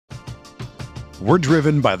We're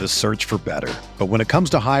driven by the search for better. But when it comes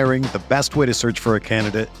to hiring, the best way to search for a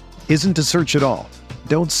candidate isn't to search at all.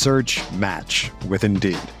 Don't search, match with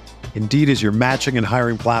Indeed. Indeed is your matching and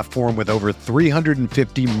hiring platform with over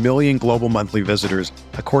 350 million global monthly visitors,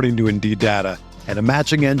 according to Indeed data, and a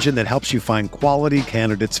matching engine that helps you find quality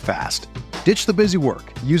candidates fast. Ditch the busy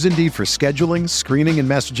work. Use Indeed for scheduling, screening, and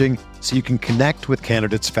messaging so you can connect with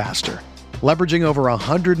candidates faster. Leveraging over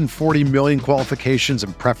 140 million qualifications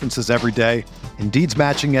and preferences every day, Indeed's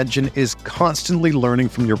matching engine is constantly learning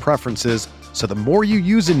from your preferences, so the more you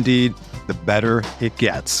use Indeed, the better it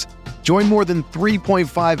gets. Join more than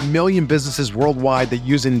 3.5 million businesses worldwide that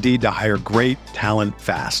use Indeed to hire great talent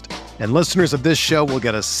fast. And listeners of this show will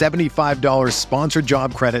get a $75 sponsored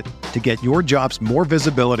job credit to get your jobs more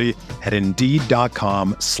visibility at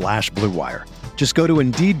Indeed.com/Blue Wire. Just go to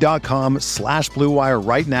Indeed.com/Blue Wire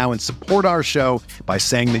right now and support our show by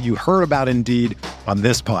saying that you heard about Indeed on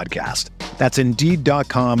this podcast. That's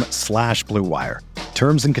Indeed.com/Blue Wire.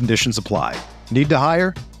 Terms and conditions apply. Need to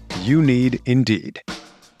hire? You need Indeed.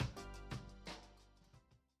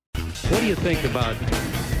 What do you think about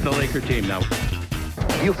the Laker team now?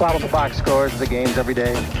 You follow the box scores of the games every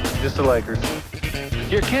day? Just the Lakers.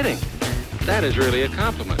 You're kidding. That is really a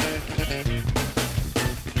compliment.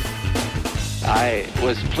 I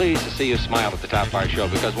was pleased to see you smile at the top of our show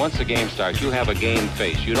because once the game starts, you have a game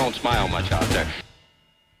face. You don't smile much out there.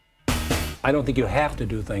 I don't think you have to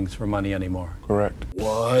do things for money anymore. Correct.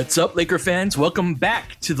 What's up, Laker fans? Welcome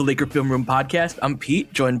back to the Laker Film Room podcast. I'm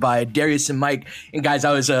Pete, joined by Darius and Mike. And guys,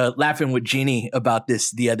 I was laughing with Jeannie about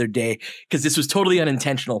this the other day because this was totally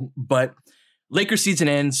unintentional. But Laker season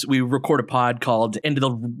ends. We record a pod called End of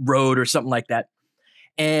the Road or something like that.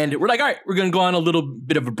 And we're like, all right, we're going to go on a little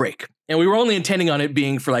bit of a break. And we were only intending on it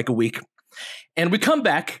being for like a week. And we come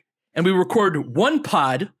back and we record one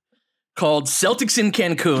pod called Celtics in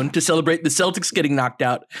Cancun to celebrate the Celtics getting knocked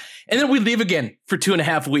out. And then we leave again for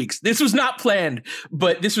 2.5 weeks. This was not planned,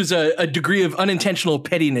 but this was a degree of unintentional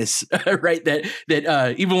pettiness, right? That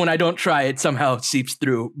even when I don't try, it somehow seeps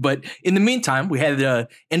through. But in the meantime, we had the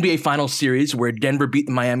NBA Finals series where Denver beat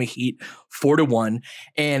the Miami Heat 4-1.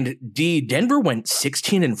 And Denver went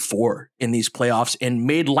 16-4 in these playoffs and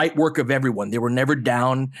made light work of everyone. They were never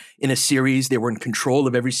down in a series. They were in control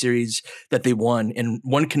of every series that they won and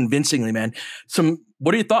won convincingly, man.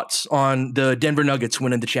 What are your thoughts on the Denver Nuggets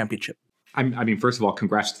winning the championship? I mean, first of all,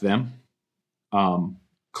 congrats to them.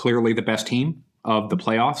 Clearly the best team of the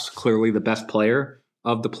playoffs, clearly the best player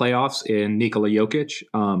of the playoffs in Nikola Jokic.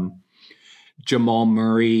 Jamal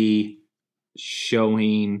Murray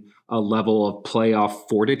showing a level of playoff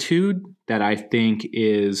fortitude that I think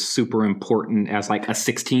is super important as like a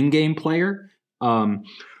 16-game player.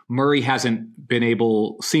 Murray hasn't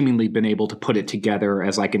seemingly been able to put it together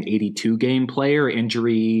as like an 82-game player.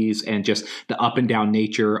 Injuries and just the up and down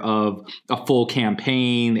nature of a full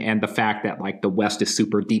campaign and the fact that like the West is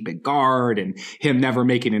super deep at guard and him never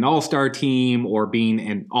making an all-star team or being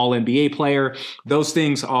an all-NBA player. Those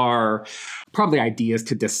things are probably ideas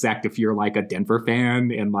to dissect if you're like a Denver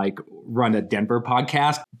fan and like run a Denver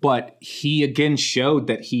podcast. But he again showed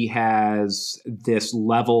that he has this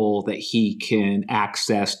level that he can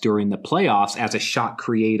access during the playoffs as a shot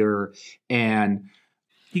creator and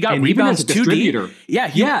he got rebounds too deep.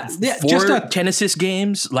 Yeah, just 10 assist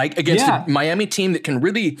games, like against a Miami team that can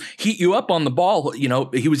really heat you up on the ball. You know,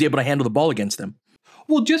 he was able to handle the ball against them.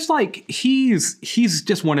 Well, just like he's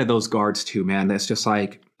just one of those guards too, man. That's just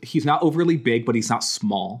like, he's not overly big, but he's not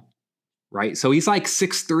small, right? So he's like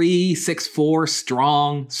 6'3", 6'4",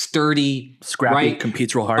 strong, sturdy, scrappy, right?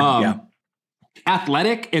 Competes real hard,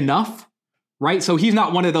 athletic enough, right? So he's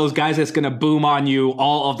not one of those guys that's going to boom on you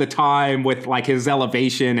all of the time with like his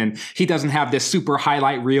elevation, and he doesn't have this super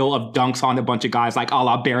highlight reel of dunks on a bunch of guys like a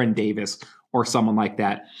la Baron Davis or someone like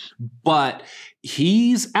that. But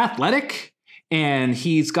he's athletic and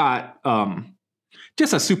he's got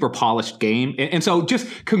just a super polished game. And so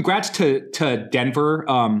just congrats to Denver.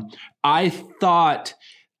 I thought,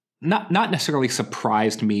 not necessarily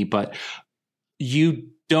surprised me, but you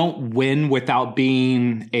don't win without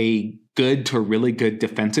being a good to really good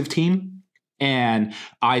defensive team. And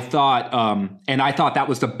I thought that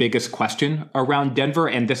was the biggest question around Denver.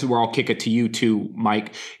 And this is where I'll kick it to you too,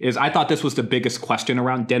 Mike, is I thought this was the biggest question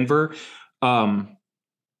around Denver.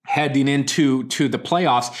 Heading into the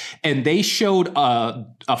playoffs, and they showed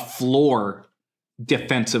a floor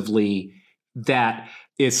defensively that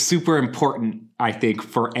is super important, I think,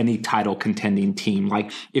 for any title contending team.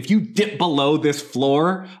 Like if you dip below this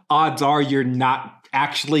floor, odds are you're not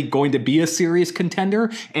actually going to be a serious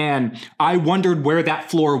contender. And I wondered where that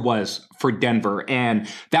floor was for Denver, and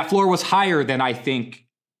that floor was higher than I think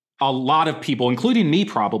a lot of people, including me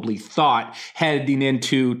probably, thought heading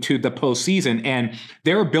into the postseason. And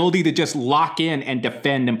their ability to just lock in and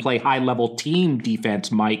defend and play high-level team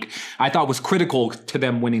defense, Mike, I thought was critical to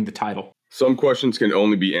them winning the title. Some questions can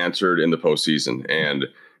only be answered in the postseason. And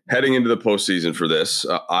heading into the postseason for this,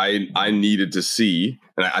 I needed to see,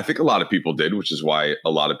 and I think a lot of people did, which is why a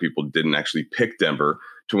lot of people didn't actually pick Denver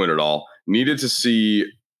to win it all, needed to see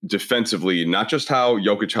defensively, not just how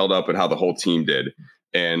Jokic held up, but how the whole team did.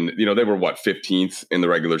 And, they were 15th in the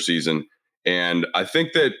regular season. And I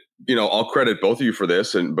think that, I'll credit both of you for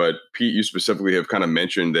this. But Pete, you specifically have kind of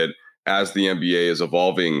mentioned that as the NBA is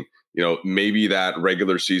evolving, maybe that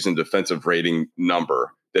regular season defensive rating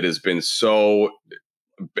number that has been so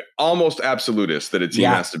almost absolutist that a team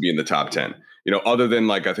has to be in the top 10, other than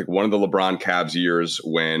I think one of the LeBron Cavs years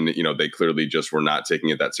when, they clearly just were not taking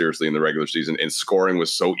it that seriously in the regular season and scoring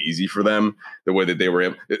was so easy for them the way that they were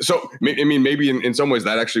able. So, I mean, maybe in some ways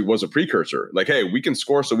that actually was a precursor. Hey, we can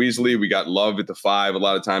score so easily. We got Love at the 5, a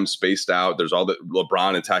lot of times spaced out. There's all the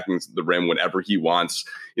LeBron attacking the rim whenever he wants,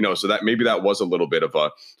 so that maybe that was a little bit of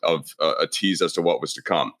a tease as to what was to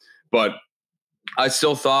come. But I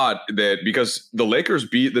still thought that because the Lakers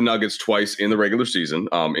beat the Nuggets twice in the regular season,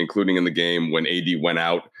 including in the game when AD went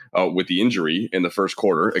out with the injury in the first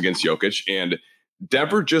quarter against Jokic, and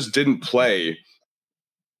Denver just didn't play.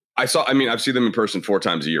 I've seen them in person 4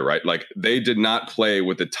 times a year, right? They did not play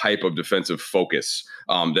with the type of defensive focus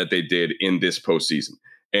that they did in this postseason.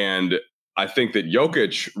 And I think that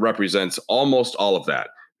Jokic represents almost all of that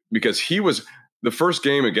because he was – the first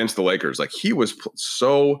game against the Lakers, he was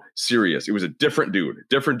so serious. He was a different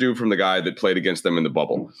dude from the guy that played against them in the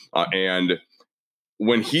bubble. And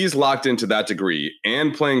when he's locked into that degree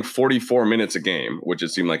and playing 44 minutes a game, which it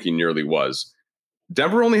seemed like he nearly was,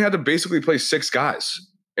 Denver only had to basically play 6 guys.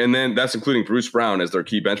 And then that's including Bruce Brown as their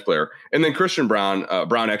key bench player. And then Christian Brown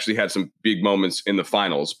actually had some big moments in the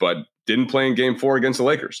finals, but didn't play in game 4 against the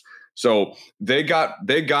Lakers. So they got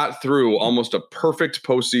through almost a perfect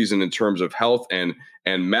postseason in terms of health and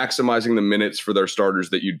maximizing the minutes for their starters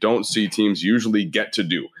that you don't see teams usually get to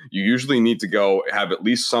do. You usually need to go have at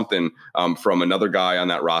least something from another guy on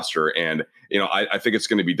that roster. And, I think it's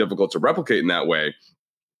going to be difficult to replicate in that way.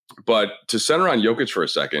 But to center on Jokic for a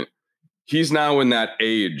second, he's now in that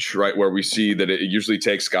age, right, where we see that it usually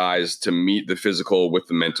takes guys to meet the physical with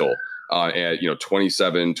the mental. At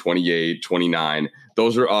 27, 28, 29,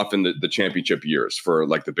 those are often the championship years for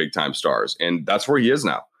the big time stars. And that's where he is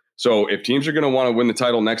now. So if teams are going to want to win the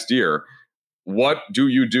title next year, what do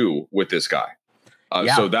you do with this guy?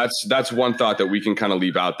 So that's one thought that we can kind of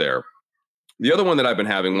leave out there. The other one that I've been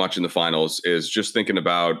having watching the finals is just thinking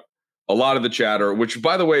about a lot of the chatter, which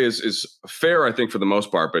by the way is fair, I think, for the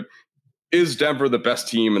most part, but is Denver the best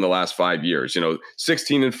team in the last 5 years?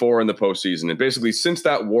 16-4 in the postseason. And basically since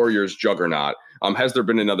that Warriors juggernaut, has there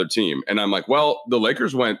been another team? And I'm like, well, the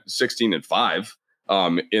Lakers went 16-5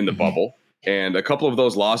 in the bubble. And a couple of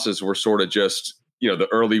those losses were sort of just, the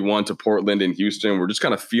early one to Portland and Houston were just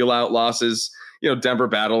kind of feel out losses. Denver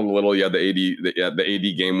battled a little. You had the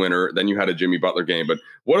AD game winner. Then you had a Jimmy Butler game. But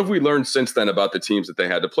what have we learned since then about the teams that they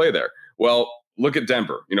had to play there? Well, look at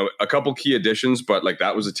Denver, a couple key additions, but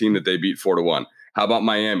that was a team that they beat 4-1. How about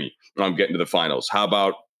Miami? Getting to the finals. How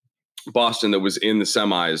about Boston that was in the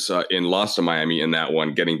semis and lost to Miami in that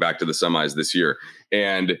one, getting back to the semis this year?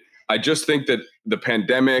 And I just think that the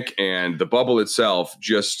pandemic and the bubble itself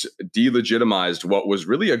just delegitimized what was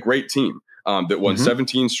really a great team that won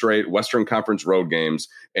 17 straight Western Conference road games.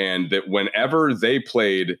 And that whenever they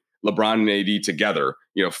played LeBron and AD together,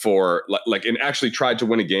 for and actually tried to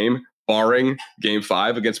win a game, barring game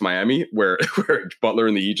 5 against Miami, where Butler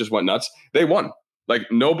and the Heat just went nuts, they won.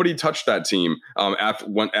 Nobody touched that team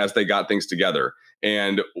as they got things together.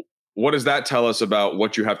 And what does that tell us about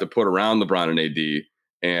what you have to put around LeBron and AD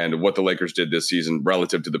and what the Lakers did this season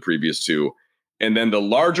relative to the previous 2? And then the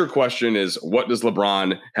larger question is, what does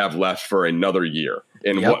LeBron have left for another year?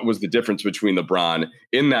 And what was the difference between LeBron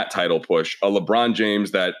in that title push, a LeBron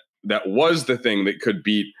James that was the thing that could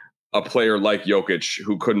beat a player like Jokic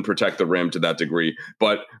who couldn't protect the rim to that degree,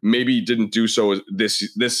 but maybe didn't do so this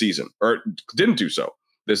season, or didn't do so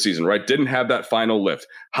this season, right? Didn't have that final lift.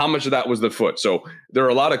 How much of that was the foot? So there are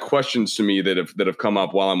a lot of questions to me that have come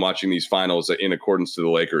up while I'm watching these finals in accordance to the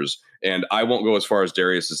Lakers. And I won't go as far as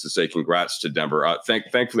Darius as to say congrats to Denver.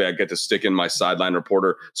 Thankfully, I get to stick in my sideline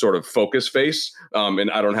reporter sort of focus face, and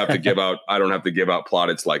I don't have to give out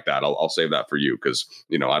plaudits like that. I'll save that for you because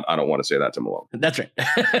I don't want to say that to Malone. That's right.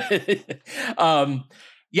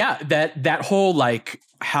 That whole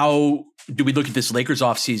how do we look at this Lakers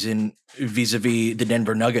offseason vis-a-vis the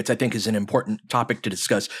Denver Nuggets, I think is an important topic to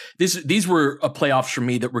discuss. These were playoffs for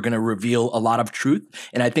me that were going to reveal a lot of truth,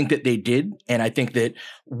 and I think that they did. And I think that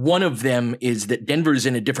one of them is that Denver's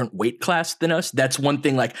in a different weight class than us. That's one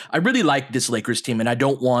thing. Like, I really like this Lakers team, and I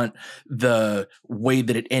don't want the way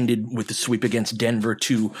that it ended with the sweep against Denver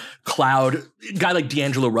to cloud. A guy like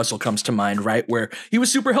D'Angelo Russell comes to mind, right? Where he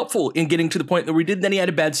was super helpful in getting to the point that we did. Then he had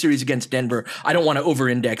a bad series against Denver. I don't want to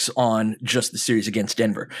over-index on just the series against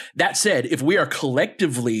Denver. That said, if we are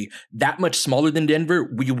collectively that much smaller than Denver,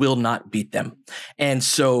 we will not beat them. And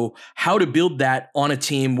so how to build that on a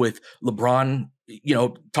team with LeBron,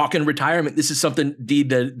 talking retirement. This is something, the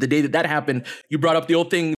day that happened, you brought up the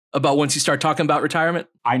old thing about once you start talking about retirement.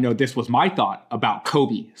 I know this was my thought about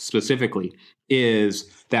Kobe specifically,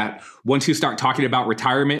 is that once you start talking about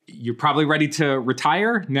retirement, you're probably ready to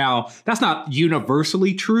retire. Now, that's not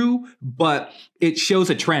universally true, but it shows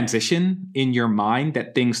a transition in your mind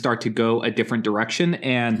that things start to go a different direction.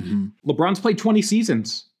 And LeBron's played 20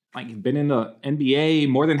 seasons, like been in the NBA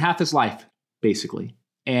more than half his life, basically.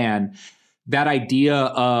 And that idea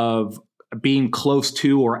of being close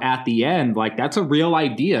to or at the end, like that's a real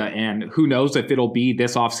idea. And who knows if it'll be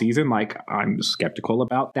this offseason. Like, I'm skeptical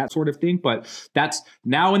about that sort of thing, but that's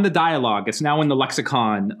now in the dialogue. It's now in the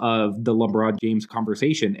lexicon of the LeBron James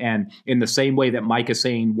conversation. And in the same way that Mike is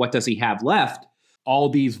saying, what does he have left? All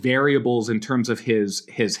these variables in terms of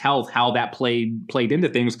his health, how that played into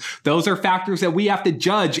things, those are factors that we have to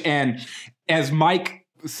judge. And as Mike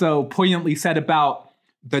so poignantly said about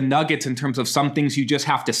the Nuggets in terms of some things you just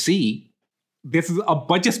have to see, this is a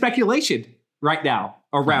bunch of speculation right now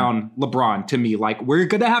around LeBron to me. Like, we're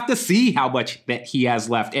going to have to see how much that he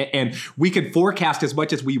has left. And we can forecast as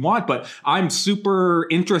much as we want, but I'm super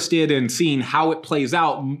interested in seeing how it plays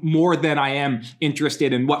out more than I am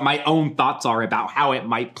interested in what my own thoughts are about how it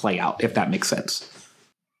might play out, if that makes sense.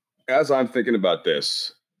 As I'm thinking about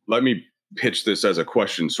this, let me pitch this as a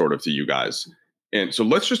question sort of to you guys. And so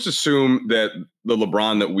let's just assume that the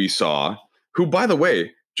LeBron that we saw, who, by the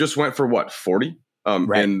way, just went for 40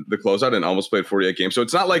 right, in the closeout and almost played 48 games. So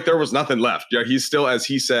it's not like there was nothing left. Yeah, he's still, as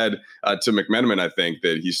he said to McMenamin, I think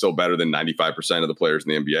that he's still better than 95% of the players in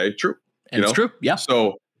the NBA. True. And it's true. Yeah.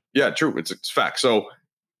 So yeah, true. It's fact. So,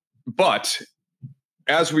 but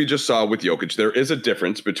as we just saw with Jokic, there is a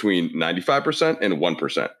difference between 95% and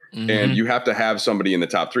 1%. And you have to have somebody in the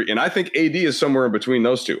top three. And I think AD is somewhere in between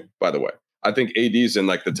those two, by the way. I think AD is in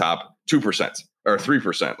like the top 2% or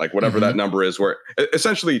 3%, like whatever that number is, where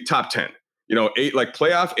essentially top 10, 8, like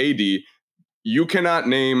playoff AD, you cannot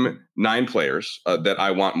name 9 players that I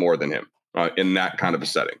want more than him in that kind of a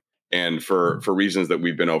setting. And for reasons that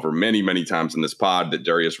we've been over many, many times in this pod that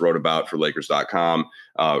Darius wrote about for Lakers.com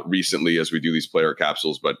recently as we do these player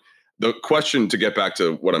capsules. But the question, to get back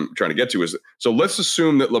to what I'm trying to get to, is, so let's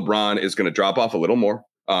assume that LeBron is going to drop off a little more,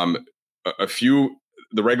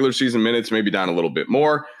 the regular season minutes maybe down a little bit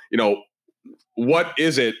more. What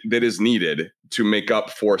is it that is needed to make up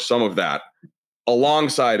for some of that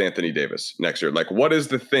alongside Anthony Davis next year? Like, what is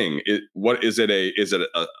the thing? What is it? Is it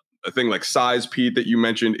a thing like size, Pete, that you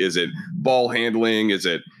mentioned? Is it ball handling? Is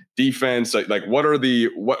it defense? Like what are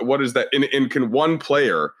what is that? And can one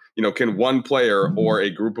player, or a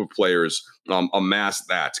group of players amass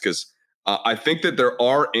that? Because I think that there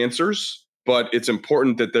are answers, but it's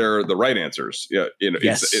important that they're the right answers. Yeah,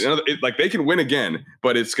 yes. Like they can win again,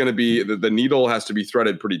 but it's going to be the needle has to be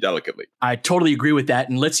threaded pretty delicately. I totally agree with that,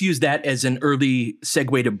 and let's use that as an early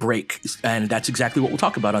segue to break, and that's exactly what we'll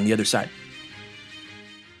talk about on the other side.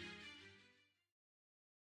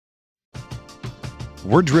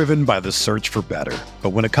 We're driven by the search for better, but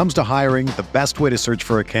when it comes to hiring, the best way to search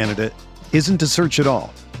for a candidate isn't to search at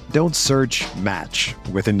all. Don't search, match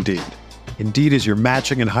with Indeed. Indeed is your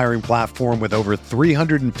matching and hiring platform with over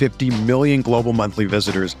 350 million global monthly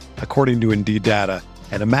visitors, according to Indeed data,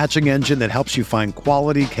 and a matching engine that helps you find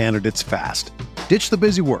quality candidates fast. Ditch the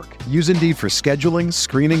busy work. Use Indeed for scheduling,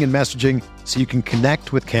 screening, and messaging so you can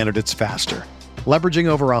connect with candidates faster. Leveraging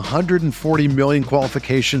over 140 million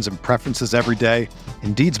qualifications and preferences every day,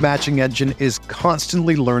 Indeed's matching engine is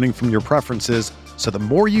constantly learning from your preferences, so the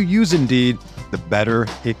more you use Indeed, the better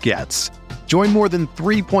it gets. Join more than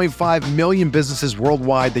 3.5 million businesses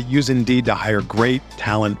worldwide that use Indeed to hire great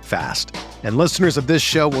talent fast. And listeners of this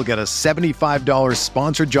show will get a $75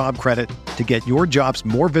 sponsored job credit to get your jobs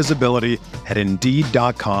more visibility at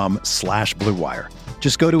Indeed.com/Blue Wire.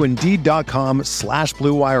 Just go to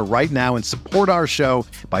Indeed.com/Blue Wire right now and support our show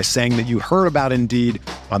by saying that you heard about Indeed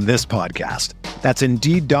on this podcast. That's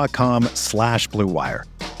Indeed.com/Blue Wire.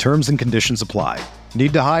 Terms and conditions apply.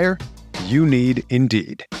 Need to hire? You need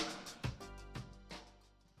Indeed.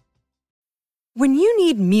 When you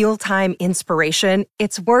need mealtime inspiration,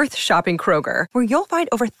 it's worth shopping Kroger, where you'll find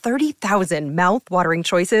over 30,000 mouth-watering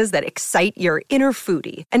choices that excite your inner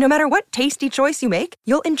foodie. And no matter what tasty choice you make,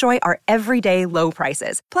 you'll enjoy our everyday low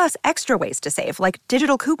prices, plus extra ways to save, like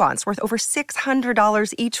digital coupons worth over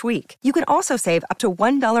 $600 each week. You can also save up to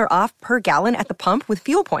 $1 off per gallon at the pump with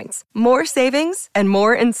fuel points. More savings and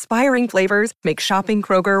more inspiring flavors make shopping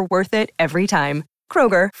Kroger worth it every time.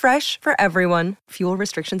 Kroger, fresh for everyone. Fuel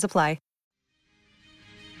restrictions apply.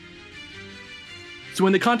 So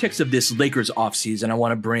in the context of this Lakers offseason, I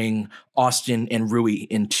want to bring Austin and Rui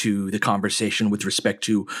into the conversation with respect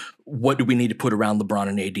to what do we need to put around LeBron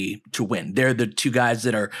and AD to win. They're the two guys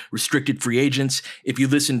that are restricted free agents. If you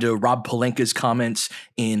listen to Rob Pelinka's comments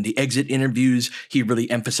in the exit interviews, he really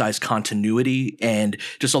emphasized continuity and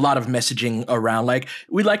just a lot of messaging around like,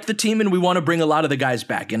 we liked the team and we want to bring a lot of the guys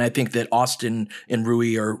back. And I think that Austin and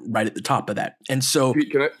Rui are right at the top of that. And so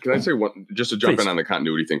can I say one, just to jump in on the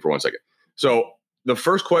continuity thing for 1 second. So the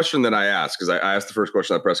first question that I asked, because I asked the first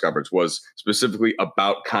question at the press conference, was specifically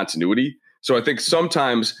about continuity. So I think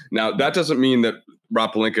sometimes, now that doesn't mean that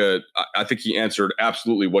Rob Pelinka, I think he answered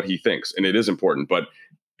absolutely what he thinks, and it is important, but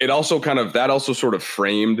it also sort of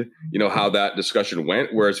framed, how that discussion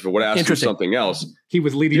went. Whereas if it would ask you something else, he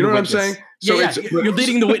was leading. You know the what witness. I'm saying? So you're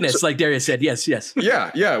leading the witness, like Darius said. Yes.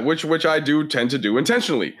 Yeah, which I do tend to do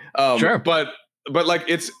intentionally. Sure. But like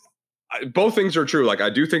both things are true. Like I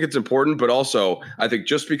do think it's important, but also I think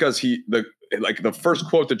just because the first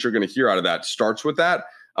quote that you're going to hear out of that starts with that,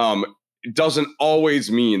 doesn't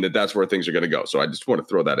always mean that that's where things are going to go. So I just want to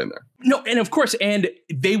throw that in there. No, and of course, and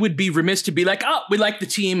they would be remiss to be like, oh, we like the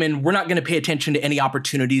team and we're not going to pay attention to any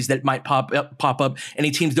opportunities that might pop up,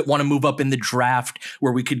 any teams that want to move up in the draft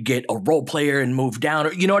where we could get a role player and move down,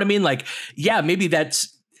 or you know what I mean? Like, yeah, maybe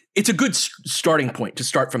it's a good starting point to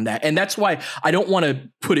start from that. And that's why I don't want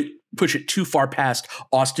to push it too far past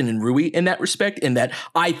Austin and Rui in that respect, in that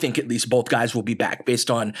I think at least both guys will be back based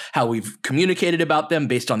on how we've communicated about them,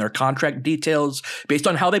 based on their contract details, based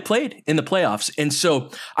on how they played in the playoffs. And so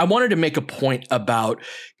I wanted to make a point about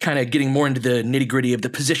kind of getting more into the nitty gritty of the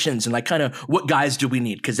positions and like kind of what guys do we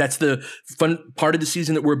need? Because that's the fun part of the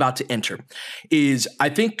season that we're about to enter. Is I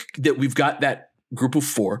think that we've got that group of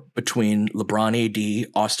four between LeBron,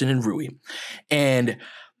 AD, Austin, and Rui. And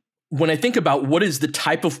when I think about what is the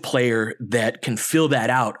type of player that can fill that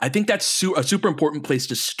out, I think that's a super important place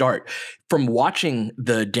to start. From watching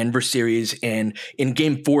the Denver series and in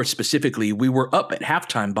game 4 specifically, we were up at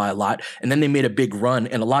halftime by a lot, and then they made a big run,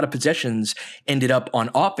 and a lot of possessions ended up on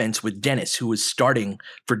offense with Dennis, who was starting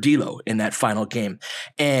for D'Lo in that final game.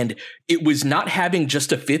 And it was not having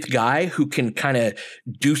just a fifth guy who can kind of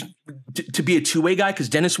to be a two-way guy, because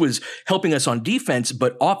Dennis was helping us on defense,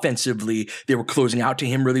 but offensively, they were closing out to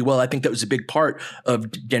him really well. I think that was a big part of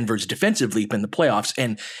Denver's defensive leap in the playoffs.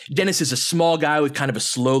 And Dennis is a small guy with kind of a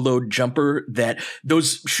slow load jumper that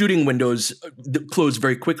those shooting windows close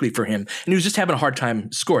very quickly for him. And he was just having a hard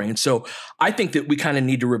time scoring. And so I think that we kind of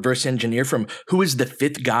need to reverse engineer from who is the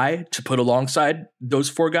fifth guy to put alongside those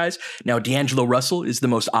four guys. Now, D'Angelo Russell is the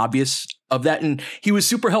most obvious of that. And he was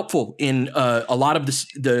super helpful in a lot of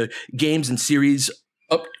the games and series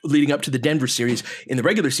leading up to the Denver series. In the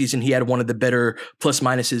regular season, he had one of the better plus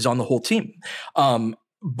minuses on the whole team.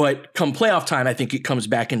 But come playoff time, I think it comes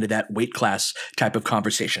back into that weight class type of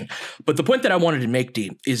conversation. But the point that I wanted to make,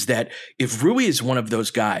 D, is that if Rui is one of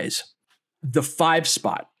those guys, the 5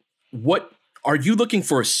 spot, what are you looking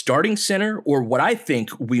for, a starting center? Or what I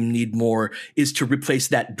think we need more is to replace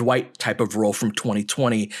that Dwight type of role from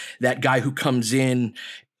 2020, that guy who comes in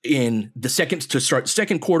the second to start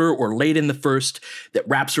second quarter or late in the first, that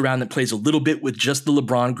wraps around, that plays a little bit with just the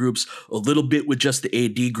LeBron groups, a little bit with just the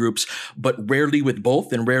AD groups, but rarely with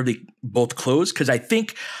both, and rarely both close. Because I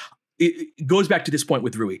think it goes back to this point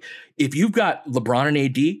with Rui. If you've got LeBron and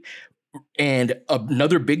AD and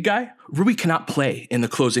another big guy, Rui cannot play in the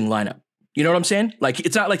closing lineup. You know what I'm saying? Like,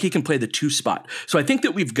 it's not like he can play the 2 spot. So I think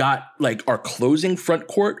that we've got like our closing front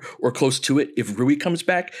court or close to it, if Rui comes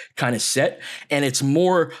back, kind of set. And it's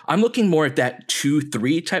more, I'm looking more at that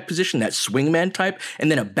 2-3 type position, that swingman type, and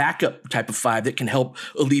then a backup type of 5 that can help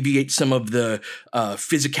alleviate some of the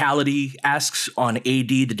physicality asks on AD,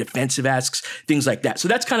 the defensive asks, things like that. So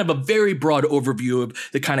that's kind of a very broad overview of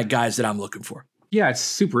the kind of guys that I'm looking for. Yeah, it's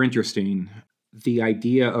super interesting. The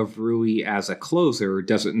idea of Rui as a closer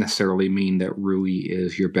doesn't necessarily mean that Rui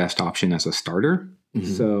is your best option as a starter. Mm-hmm.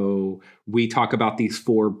 So we talk about these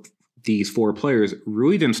four players.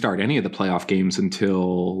 Rui didn't start any of the playoff games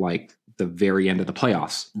until like the very end of the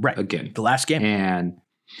playoffs. Right. Again. The last game.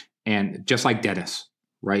 And just like Dennis,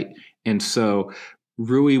 right? And so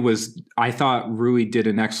I thought Rui did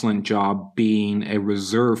an excellent job being a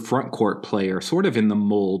reserve front court player, sort of in the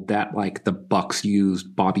mold that like the Bucks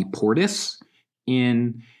used Bobby Portis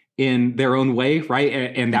in their own way, right?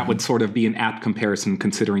 And that would sort of be an apt comparison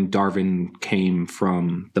considering Darvin came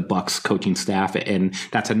from the Bucks coaching staff. And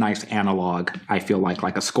that's a nice analog, I feel like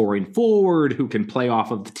a scoring forward who can play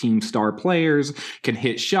off of the team's star players, can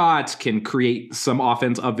hit shots, can create some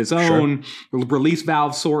offense of his own, release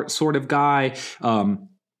valve sort of guy,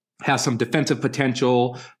 has some defensive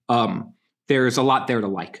potential. There's a lot there to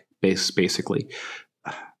like, basically.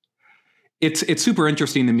 It's super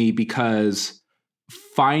interesting to me because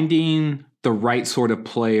finding the right sort of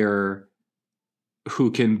player who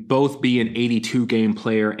can both be an 82-game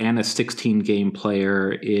player and a 16-game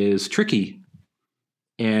player is tricky.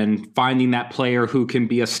 And finding that player who can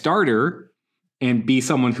be a starter and be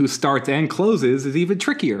someone who starts and closes is even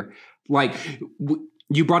trickier. Like,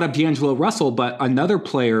 you brought up D'Angelo Russell, but another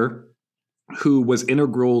player who was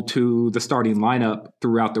integral to the starting lineup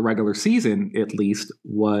throughout the regular season, at least,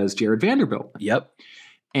 was Jared Vanderbilt. Yep.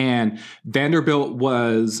 And Vanderbilt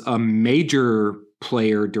was a major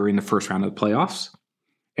player during the first round of the playoffs.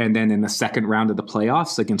 And then in the second round of the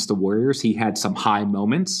playoffs against the Warriors, he had some high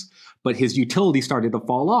moments, but his utility started to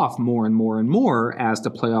fall off more and more and more as the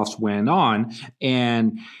playoffs went on.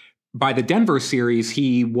 And by the Denver series,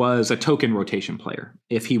 he was a token rotation player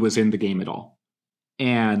if he was in the game at all.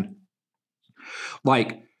 And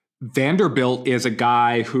like, Vanderbilt is a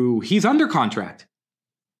guy who he's under contract.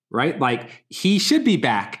 Right? Like, he should be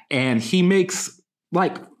back and he makes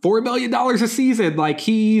like $4 million a season. Like,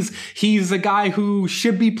 he's a guy who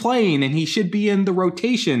should be playing and he should be in the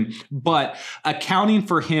rotation, but accounting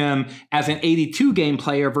for him as an 82-game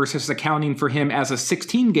player versus accounting for him as a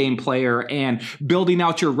 16-game player and building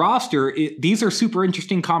out your roster, these are super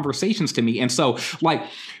interesting conversations to me. And so, like,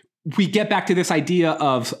 we get back to this idea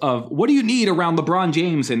of what do you need around LeBron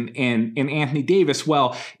James and Anthony Davis?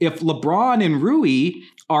 Well, if LeBron and Rui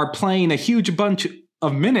are playing a huge bunch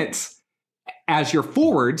of minutes as your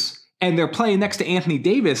forwards and they're playing next to Anthony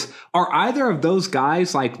Davis, are either of those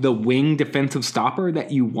guys like the wing defensive stopper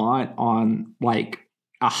that you want on like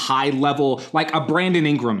a high level, like a Brandon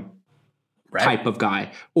Ingram type of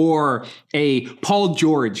guy or a Paul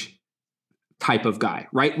George type of guy,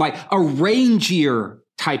 right? Like a rangier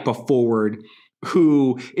type of forward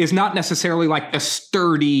who is not necessarily like the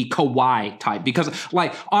sturdy Kawhi type, because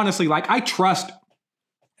like, honestly, like I trust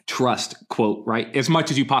quote, right, as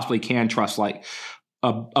much as you possibly can trust like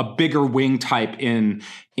a bigger wing type in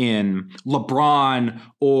LeBron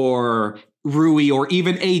or Rui or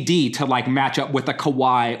even AD to like match up with a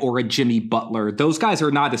Kawhi or a Jimmy Butler. Those guys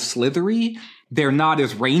are not as slithery. They're not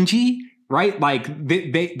as rangy. Right? Like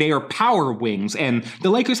they are power wings, and the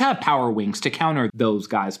Lakers have power wings to counter those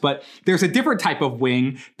guys. But there's a different type of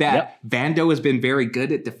wing that Vando has been very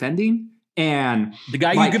good at defending. And the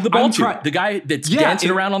guy like, you give the ball to, the guy that's dancing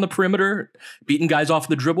around on the perimeter, beating guys off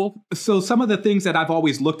the dribble. So some of the things that I've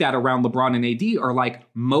always looked at around LeBron and AD are like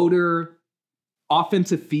motor,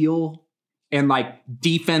 offensive feel, and like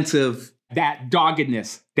defensive, that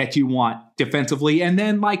doggedness that you want defensively, and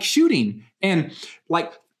then like shooting. And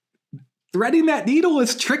like, threading that needle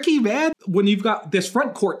is tricky, man, when you've got this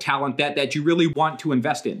front court talent that you really want to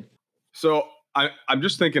invest in. So I'm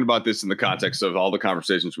just thinking about this in the context of all the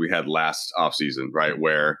conversations we had last offseason, right?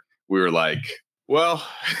 Where we were like, well,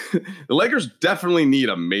 the Lakers definitely need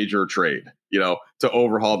a major trade, to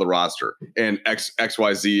overhaul the roster and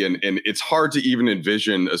XYZ. And it's hard to even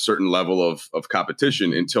envision a certain level of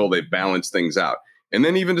competition until they balance things out. And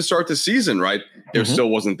then even to start the season, right, it still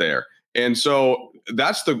wasn't there. And so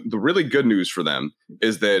that's the really good news for them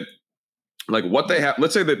is that like what they have,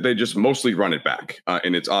 let's say that they just mostly run it back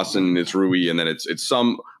and it's Austin, it's Rui, and then it's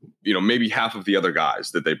some, maybe half of the other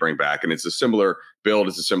guys that they bring back. And it's a similar build.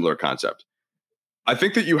 It's a similar concept. I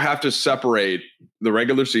think that you have to separate the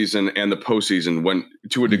regular season and the postseason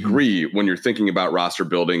to a degree when you're thinking about roster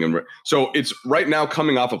building. And so it's right now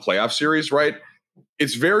coming off a playoff series, right?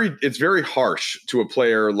 It's very harsh to a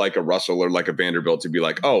player like a Russell or like a Vanderbilt to be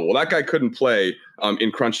like, oh, well, that guy couldn't play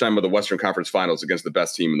in crunch time of the Western Conference Finals against the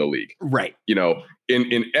best team in the league. Right.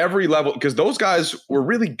 In every level, because those guys were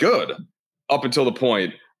really good up until the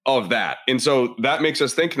point of that. And so that makes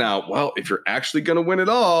us think now, well, if you're actually going to win it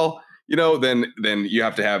all, then you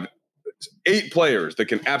have to have 8 players that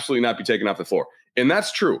can absolutely not be taken off the floor. And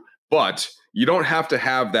that's true. But you don't have to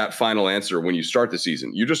have that final answer when you start the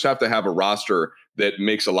season. You just have to have a roster that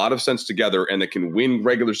makes a lot of sense together and that can win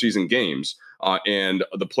regular season games. And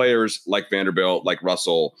the players like Vanderbilt, like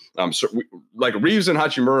Russell, like Reeves and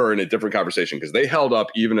Hachimura are in a different conversation because they held up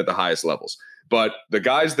even at the highest levels. But the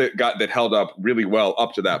guys that held up really well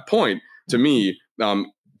up to that point, to me,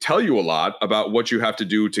 tell you a lot about what you have to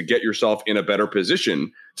do to get yourself in a better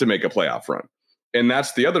position to make a playoff run. And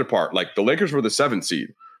that's the other part. Like the Lakers were the 7th seed.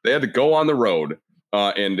 They had to go on the road.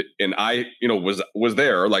 And I, was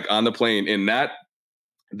there like on the plane, and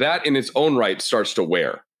that in its own right starts to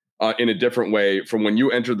wear in a different way from when you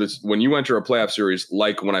enter a playoff series,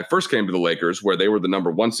 like when I first came to the Lakers, where they were the number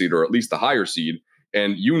 1 seed or at least the higher seed.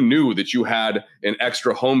 And you knew that you had an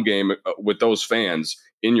extra home game with those fans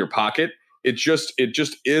in your pocket. It just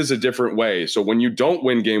is a different way. So when you don't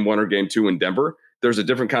win game 1 or game 2 in Denver, there's a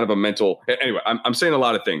different kind of a mental. Anyway, I'm saying a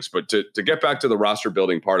lot of things, but to get back to the roster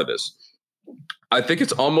building part of this, I think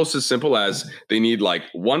it's almost as simple as they need like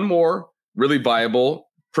one more really viable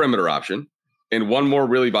perimeter option and one more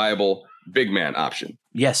really viable big man option.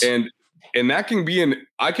 Yes. And that can be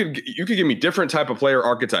you could give me different type of player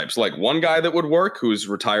archetypes, like one guy that would work who's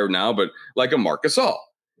retired now, but like a Marc Gasol.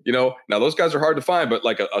 Now those guys are hard to find, but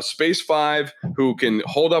like a space 5 who can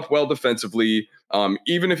hold up well defensively.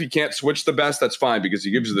 Even if he can't switch the best, that's fine because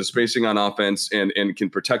he gives you the spacing on offense and can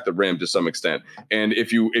protect the rim to some extent. And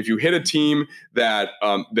if you hit a team that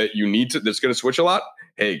you need to, that's going to switch a lot,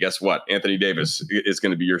 hey, guess what? Anthony Davis is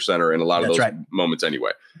going to be your center in a lot of those moments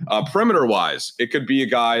anyway. Perimeter wise, it could be a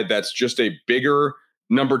guy that's just a bigger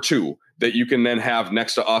number 2 that you can then have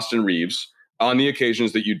next to Austin Reeves on the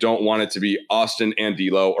occasions that you don't want it to be Austin and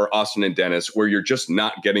D'Lo or Austin and Dennis, where you're just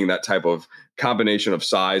not getting that type of combination of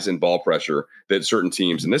size and ball pressure that certain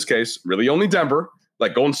teams, in this case, really only Denver,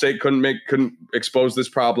 like Golden State couldn't expose this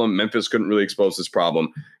problem. Memphis couldn't really expose this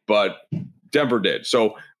problem, but Denver did.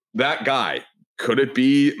 So that guy, could it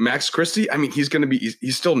be Max Christie? I mean, he's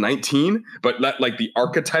still 19, but like the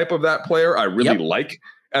archetype of that player, I really like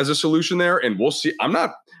as a solution there. And we'll see.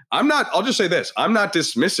 I'll just say this. I'm not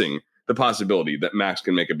dismissing the possibility that Max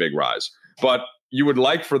can make a big rise, but you would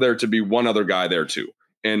like for there to be one other guy there too.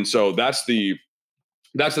 And so that's the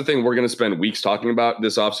thing we're going to spend weeks talking about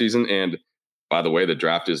this offseason. And by the way, the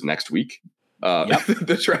draft is next week.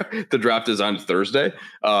 The draft is on Thursday.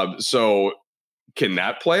 So can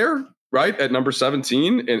that player, right, at number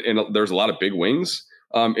 17, and there's a lot of big wings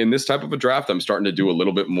in this type of a draft. I'm starting to do a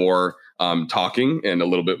little bit more talking and a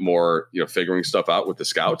little bit more, figuring stuff out with the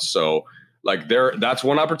scouts. So like that's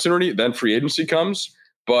one opportunity. Then free agency comes.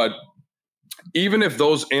 But even if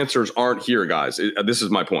those answers aren't here, guys, this is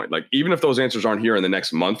my point. Like, even if those answers aren't here in the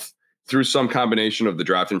next month through some combination of the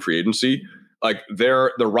draft and free agency, like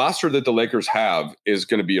the roster that the Lakers have is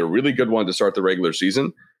going to be a really good one to start the regular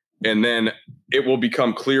season. And then it will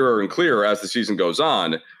become clearer and clearer as the season goes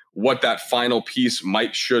on what that final piece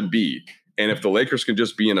should be. And if the Lakers can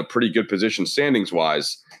just be in a pretty good position standings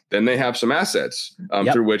wise, then they have some assets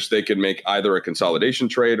through which they could make either a consolidation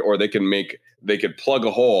trade, or they could plug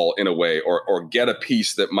a hole in a way, or get a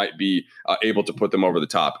piece that might be able to put them over the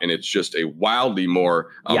top. And it's just a wildly more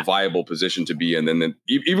viable position to be in than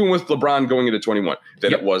even with LeBron going into 21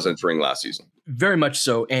 than it was entering last season. Very much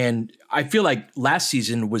so. And I feel like last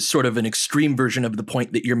season was sort of an extreme version of the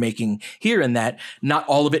point that you're making here, in that not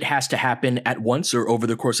all of it has to happen at once or over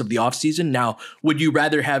the course of the offseason. Now, would you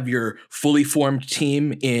rather have your fully formed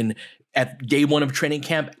team at day 1 of training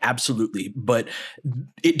camp? Absolutely. But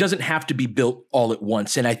it doesn't have to be built all at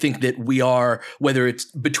once. And I think that we are, whether it's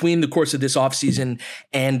between the course of this offseason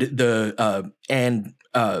and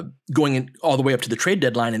going in all the way up to the trade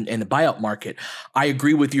deadline and the buyout market, I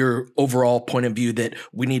agree with your overall point of view that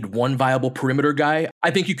we need one viable perimeter guy.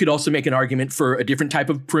 I think you could also make an argument for a different type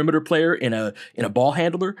of perimeter player in a ball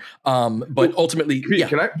handler. But ultimately, Pete,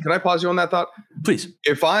 can I pause you on that thought? Please.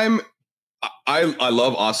 If I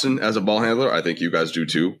love Austin as a ball handler. I think you guys do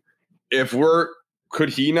too. Could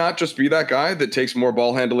he not just be that guy that takes more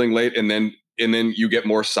ball handling late and then you get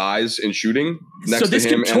more size in shooting next to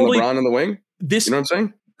him and LeBron in the wing? You know what I'm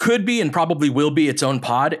saying? Could be and probably will be its own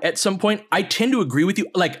pod at some point. I tend to agree with you.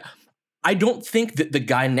 Like, I don't think that the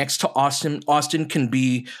guy next to Austin can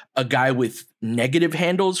be a guy with negative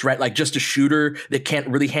handles, right? Like just a shooter that can't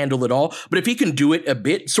really handle it all. But if he can do it a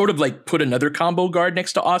bit, sort of like put another combo guard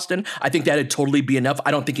next to Austin, I think that'd totally be enough.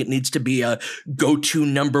 I don't think it needs to be a go-to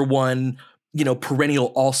number 1, perennial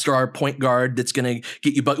all-star point guard that's going to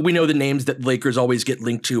get you. But we know the names that Lakers always get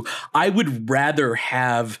linked to. I would rather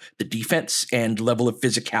have the defense and level of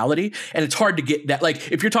physicality. And it's hard to get that.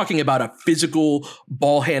 Like, if you're talking about a physical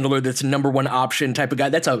ball handler that's a number 1 option type of guy,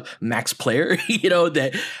 that's a max player,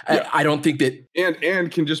 I don't think that.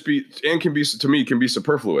 And can be to me, can be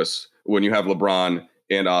superfluous when you have LeBron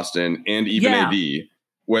and Austin and even AD.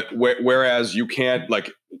 Whereas you can't,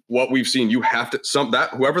 like what we've seen, you have to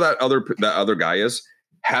whoever that other guy is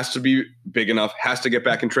has to be big enough, has to get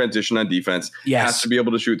back in transition on defense, has to be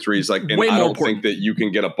able to shoot threes. Like, and I don't think that you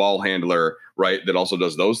can get a ball handler, right, that also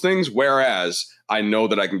does those things. Whereas I know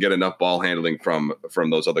that I can get enough ball handling from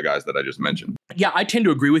those other guys that I just mentioned. Yeah, I tend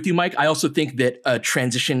to agree with you, Mike. I also think that a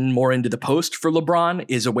transition more into the post for LeBron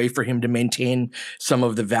is a way for him to maintain some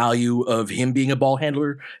of the value of him being a ball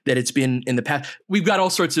handler that it's been in the past. We've got all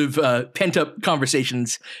sorts of pent-up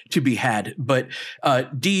conversations to be had. But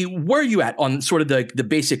D, where are you at on sort of the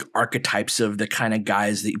basic archetypes of the kind of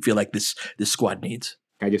guys that you feel like this squad needs?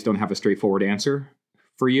 I just don't have a straightforward answer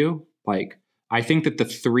for you. Like, I think that the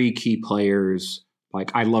three key players, like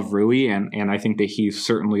I love Rui, and I think that he's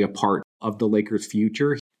certainly a part of the Lakers'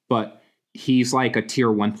 future, but he's like a tier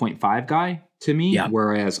 1.5 guy to me,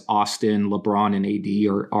 whereas Austin, LeBron, and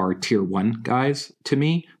AD are tier 1 guys to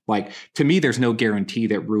me. Like, to me, there's no guarantee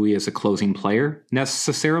that Rui is a closing player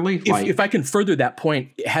necessarily. If I can further that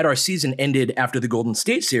point, had our season ended after the Golden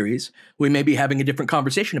State series, we may be having a different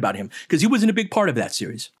conversation about him because he wasn't a big part of that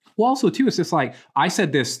series. Well, also, too, it's just like, I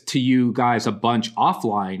said this to you guys a bunch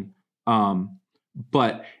offline,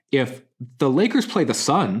 but if the Lakers play the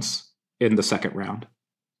Suns in the second round,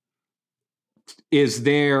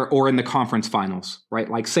 or in the conference finals, right?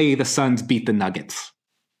 Like, say the Suns beat the Nuggets,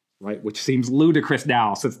 right? Which seems ludicrous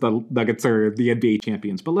now since the Nuggets are the NBA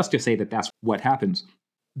champions, but let's just say that that's what happens.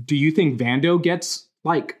 Do you think Vando gets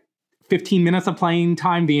like 15 minutes of playing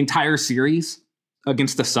time the entire series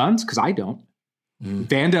against the Suns? Because I don't.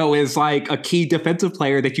 Vando is like a key defensive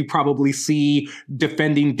player that you probably see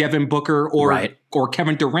defending Devin Booker or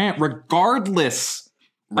Kevin Durant, regardless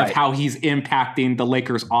of how he's impacting the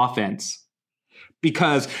Lakers offense.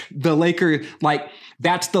 Because the Lakers, like,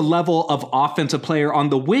 that's the level of offensive player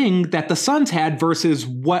on the wing that the Suns had versus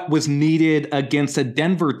what was needed against a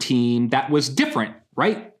Denver team that was different,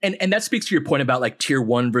 right? And that speaks to your point about like tier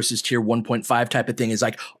 1 versus tier 1.5 type of thing. Is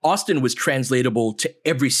like Austin was translatable to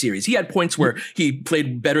every series. He had points where he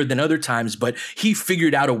played better than other times, but he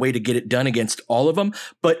figured out a way to get it done against all of them.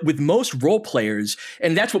 But with most role players,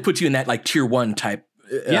 and that's what puts you in that like tier 1 type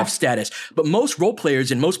status. But most role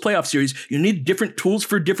players in most playoff series, you need different tools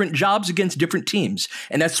for different jobs against different teams.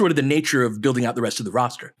 And that's sort of the nature of building out the rest of the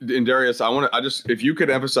roster. And Darius, if you could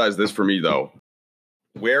emphasize this for me though,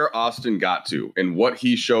 where Austin got to and what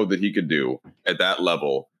he showed that he could do at that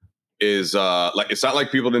level is like, it's not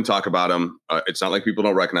like people didn't talk about him. It's not like people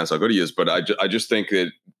don't recognize how good he is, but I just think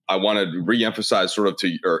that I want to reemphasize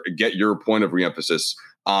or get your point of reemphasis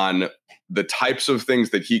on the types of things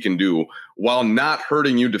that he can do while not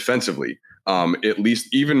hurting you defensively. At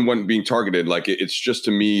least even when being targeted, like it's just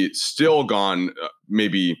to me still gone,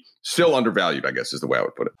 maybe still undervalued, I guess is the way I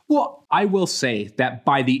would put it. Well, I will say that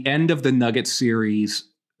by the end of the Nuggets series,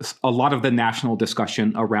 a lot of the national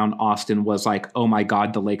discussion around Austin was like, oh my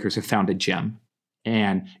God, the Lakers have found a gem.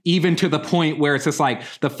 And even to the point where it's just like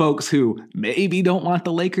the folks who maybe don't want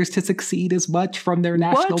the Lakers to succeed as much from their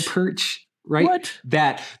national perch, right? What?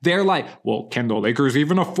 That they're like, well, can the Lakers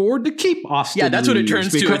even afford to keep Austin? Yeah, that's what it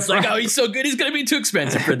turns to. It's like, oh, he's so good, he's going to be too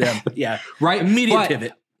expensive for them. Yeah, right. Immediate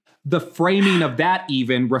pivot. The framing of that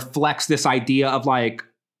even reflects this idea of like,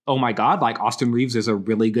 oh my God, like Austin Reeves is a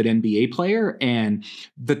really good NBA player and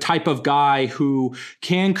the type of guy who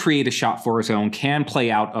can create a shot for his own, can play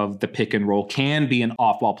out of the pick and roll, can be an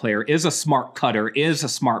off-ball player, is a smart cutter, is a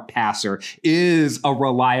smart passer, is a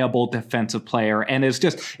reliable defensive player, and is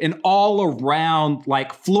just an all-around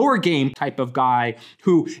like floor game type of guy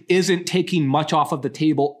who isn't taking much off of the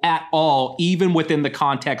table at all, even within the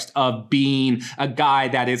context of being a guy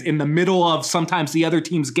that is in the middle of sometimes the other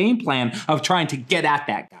team's game plan of trying to get at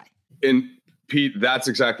that guy. And Pete, that's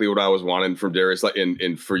exactly what I was wanting from Darius, like,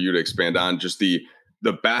 and for you to expand on just the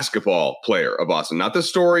basketball player of Austin, not the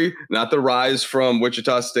story, not the rise from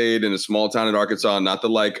Wichita State in a small town in Arkansas, not the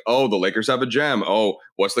like, oh, the Lakers have a gem. Oh,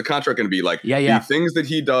 what's the contract going to be like? The things that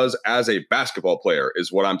he does as a basketball player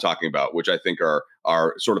is what I'm talking about, which I think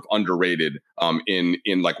are sort of underrated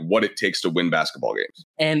in like what it takes to win basketball games.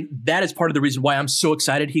 And that is part of the reason why I'm so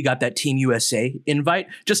excited he got that Team USA invite,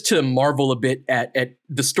 just to marvel a bit at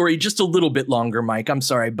the story just a little bit longer, Mike. I'm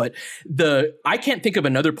sorry, but I can't think of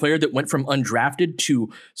another player that went from undrafted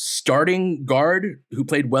to starting guard who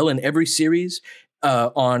played well in every series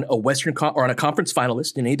on a Western or on a conference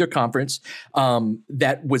finalist in either conference,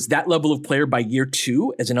 that was that level of player by year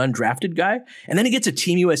 2 as an undrafted guy. And then he gets a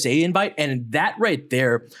Team USA invite. And that right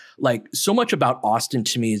there, like so much about Austin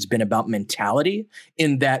to me has been about mentality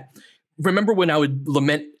in that, remember when I would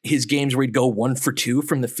lament his games where he'd go 1 for 2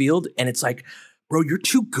 from the field? And it's like, bro, you're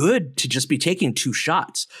too good to just be taking 2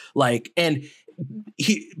 shots. Like, and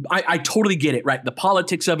I totally get it, right? The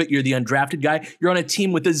politics of it. You're the undrafted guy. You're on a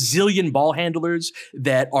team with a zillion ball handlers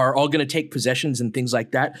that are all going to take possessions and things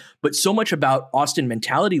like that. But so much about Austin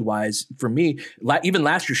mentality wise for me, even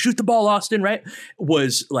last year, shoot the ball, Austin, right?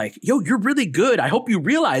 Was like, yo, you're really good. I hope you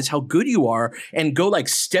realize how good you are and go like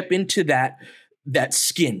step into that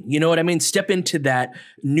skin, you know what I mean? Step into that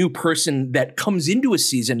new person that comes into a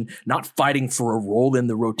season, not fighting for a role in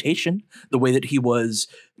the rotation the way that he was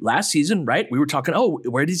last season, right? We were talking,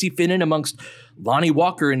 where does he fit in amongst Lonnie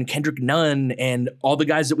Walker and Kendrick Nunn and all the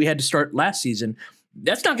guys that we had to start last season?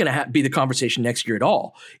 That's not going to be the conversation next year at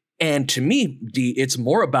all. And to me, D, it's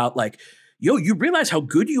more about like, yo, you realize how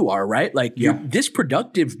good you are, right? Like you're this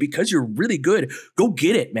productive because you're really good. Go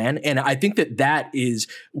get it, man. And I think that is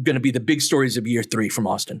going to be the big stories of year 3 from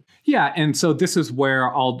Austin. Yeah. And so this is where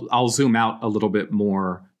I'll zoom out a little bit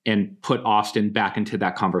more and put Austin back into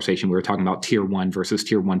that conversation. We were talking about tier 1 versus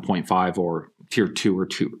tier 1.5 or tier 2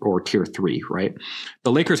 or tier 3, right?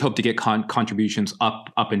 The Lakers hope to get contributions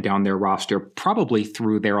up and down their roster, probably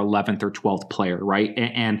through their 11th or 12th player, right?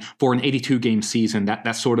 And for an 82 game season,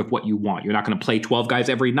 that's sort of what you want. You're not going to play 12 guys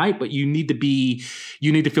every night, but you need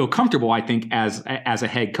to feel comfortable, I think, as a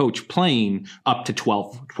head coach playing up to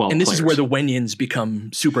 12 and this players. is where the Wenyans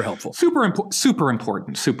become super helpful. Super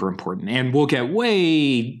important. And we'll get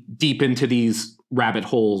way deep into these rabbit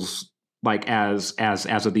holes like as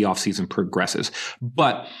the offseason progresses.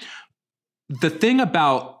 But the thing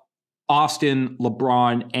about Austin,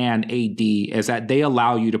 LeBron, and AD is that they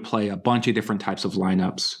allow you to play a bunch of different types of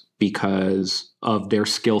lineups because of their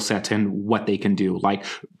skill sets and what they can do. Like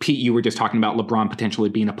Pete, you were just talking about LeBron potentially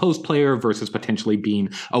being a post player versus potentially being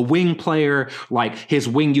a wing player. Like his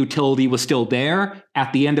wing utility was still there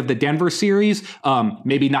at the end of the Denver series.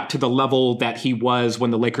 Maybe not to the level that he was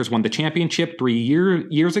when the Lakers won the championship 3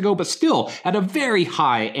 years ago, but still at a very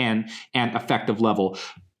high and effective level.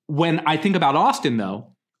 When I think about Austin,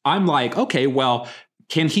 though, I'm like, okay, well,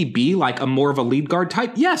 can he be like a more of a lead guard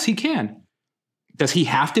type? Yes, he can. Does he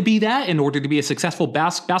have to be that in order to be a successful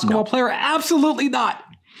basketball player? Absolutely not.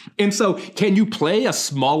 And so can you play a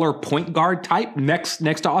smaller point guard type next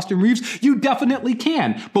to Austin Reeves? You definitely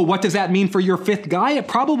can. But what does that mean for your 5th guy? It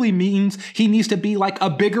probably means he needs to be like a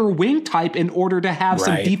bigger wing type in order to have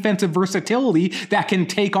some defensive versatility that can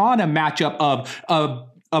take on a matchup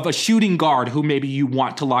of a shooting guard who maybe you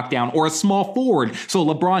want to lock down, or a small forward. So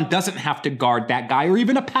LeBron doesn't have to guard that guy, or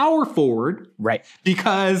even a power forward. Right.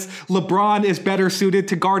 Because LeBron is better suited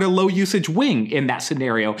to guard a low usage wing in that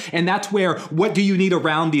scenario. And that's where what do you need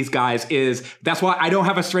around these guys is, that's why I don't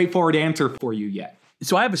have a straightforward answer for you yet.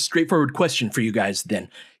 So I have a straightforward question for you guys then.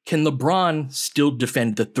 Can LeBron still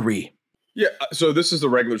defend the 3? Yeah. So this is the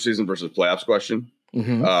regular season versus playoffs question.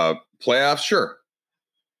 Mm-hmm. Playoffs, sure.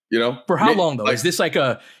 You know, for how long though? Like, is this like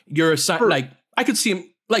you're assigned? Like I could see him.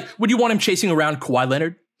 Like, would you want him chasing around Kawhi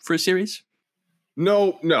Leonard for a series?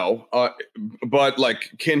 No. But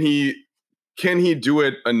like, can he do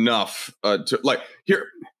it enough to like?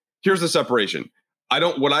 Here's the separation.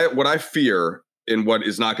 What I fear and what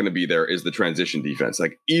is not going to be there is the transition defense.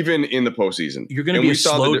 Like even in the postseason, you're going to be a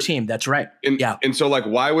slow team. That's right. And so like,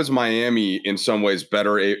 why was Miami in some ways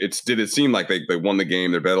better? Did it seem like they won the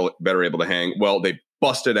game? They're better able to hang. Well, they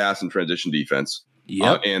busted ass in transition defense.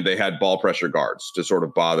 Yep. And they had ball pressure guards to sort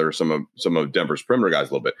of bother some of Denver's perimeter guys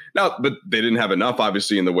a little bit. Now, but they didn't have enough,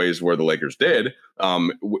 obviously, in the ways where the Lakers did,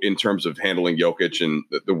 in terms of handling Jokic and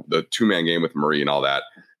the 2-man game with Murray and all that.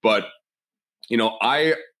 But you know,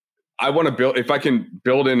 I want to build, if I can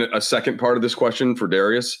build in a second part of this question for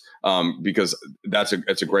Darius, because that's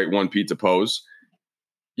a great one, Pete, to pose.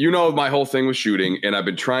 You know, my whole thing was shooting, and I've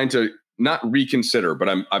been trying to not reconsider, but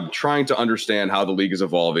I'm trying to understand how the league is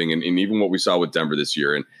evolving, and even what we saw with Denver this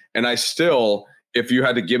year. And I still, if you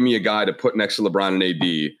had to give me a guy to put next to LeBron and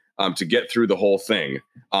AD to get through the whole thing,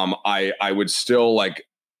 I would still like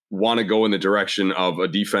want to go in the direction of a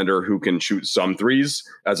defender who can shoot some threes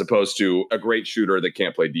as opposed to a great shooter that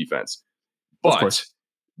can't play defense. But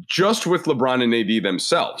just with LeBron and AD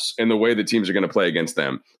themselves and the way the teams are going to play against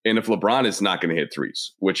them, and if LeBron is not going to hit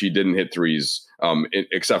threes, which he didn't hit threes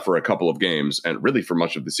except for a couple of games and really for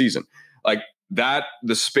much of the season, like that,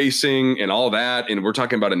 the spacing and all that, and we're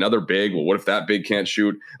talking about another big, well, what if that big can't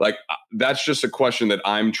shoot? Like that's just a question that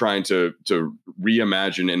I'm trying to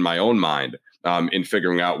reimagine in my own mind, in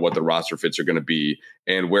figuring out what the roster fits are going to be,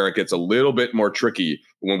 and where it gets a little bit more tricky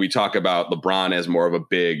when we talk about LeBron as more of a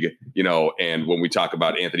big, you know, and when we talk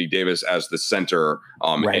about Anthony Davis as the center,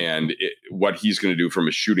 and what he's going to do from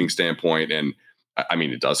a shooting standpoint. And I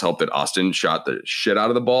mean, it does help that Austin shot the shit out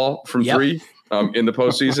of the ball from 3. in the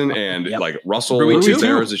postseason, and like Russell Rui was too.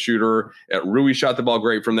 there as a shooter. Rui shot the ball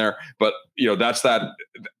great from there, but that's that.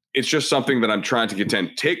 It's just something that I'm trying to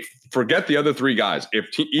contend. Forget the other three guys.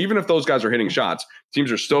 Even if those guys are hitting shots,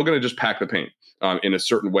 teams are still going to just pack the paint in a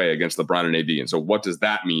certain way against LeBron and AD. And so what does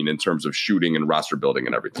that mean in terms of shooting and roster building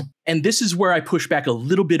and everything? And this is where I push back a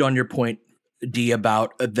little bit on your point, D,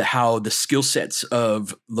 about how the skill sets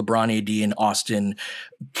of LeBron, AD, and Austin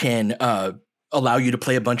can allow you to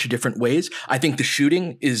play a bunch of different ways. I think the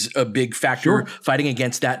shooting is a big factor fighting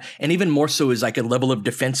against that. And even more so is like a level of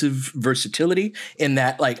defensive versatility in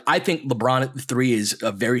that, like, I think LeBron at the 3 is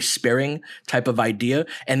a very sparing type of idea.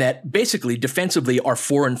 And that basically defensively our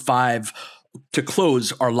 4 and 5 to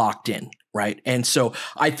close are locked in. Right. And so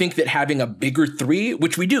I think that having a bigger 3,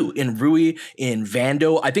 which we do in Rui, in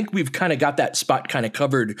Vando, I think we've kind of got that spot kind of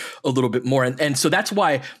covered a little bit more. And so that's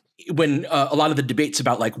why when a lot of the debates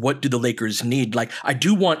about like what do the Lakers need, like I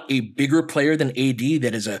do want a bigger player than AD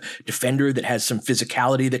that is a defender that has some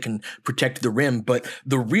physicality that can protect the rim. But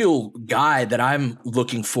the real guy that I'm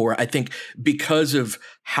looking for, I think because of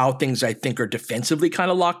how things I think are defensively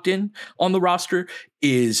kind of locked in on the roster,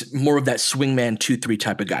 is more of that swingman 2-3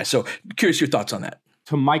 type of guy. So curious your thoughts on that.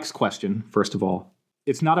 To Mike's question, first of all,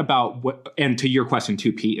 it's not about what, and to your question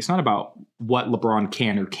too, Pete, it's not about what LeBron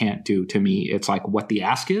can or can't do to me. It's like what the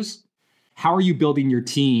ask is. How are you building your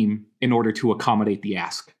team in order to accommodate the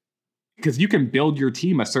ask? Because you can build your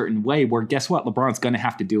team a certain way where guess what? LeBron's going to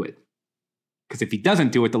have to do it. Because if he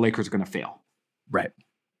doesn't do it, the Lakers are going to fail. Right.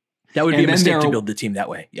 That would be a mistake to build the team that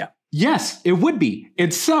way. Yeah. Yes, it would be.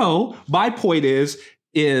 And so my point is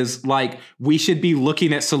like we should be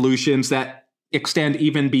looking at solutions that extend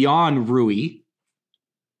even beyond Rui.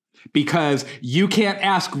 Because you can't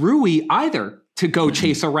ask Rui either to go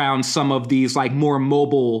chase around some of these like more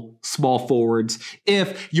mobile small forwards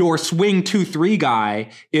if your swing 2-3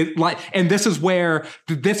 guy is like, and this is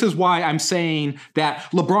why I'm saying that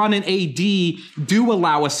LeBron and AD do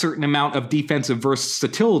allow a certain amount of defensive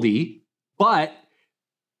versatility, but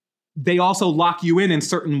they also lock you in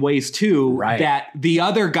certain ways too, that the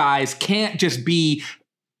other guys can't just be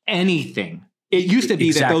anything. It used to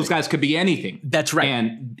be that those guys could be anything. That's right.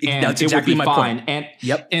 And that's exactly it would be my fine. Point.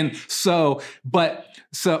 And so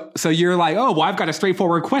you're like, oh, well, I've got a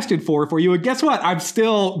straightforward question for you. And guess what? I'm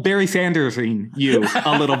still Barry Sandersing you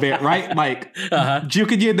a little bit, right? Like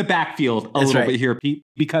juking you in the backfield a little bit here, Pete,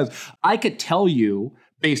 because I could tell you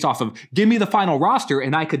based off of give me the final roster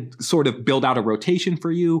and I could sort of build out a rotation for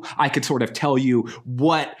you. I could sort of tell you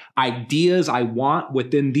what ideas I want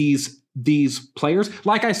within these players.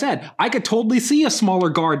 Like I said, I could totally see a smaller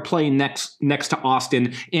guard playing next to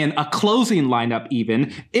Austin in a closing lineup,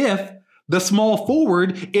 even if the small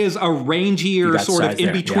forward is a rangier sort of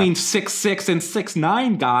in between 6'6" and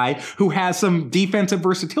 6'9" guy who has some defensive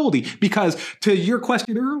versatility. Because to your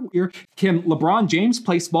question earlier, can LeBron James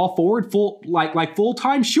play small forward full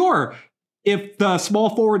time? Sure. If the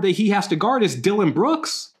small forward that he has to guard is Dylan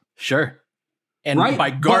Brooks. Sure. And by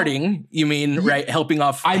guarding, you mean helping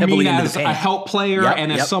off heavily into the paint. A help player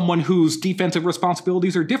and as someone whose defensive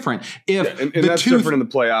responsibilities are different. And that's different in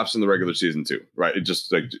the playoffs and the regular season too, right? It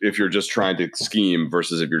just like if you're just trying to scheme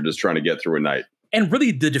versus if you're just trying to get through a night. And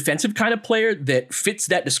really, the defensive kind of player that fits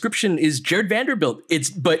that description is Jared Vanderbilt. The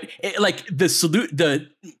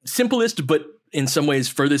simplest but in some ways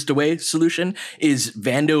furthest away solution is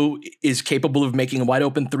Vando is capable of making wide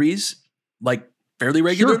open threes like fairly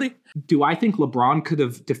regularly. Sure. Do I think LeBron could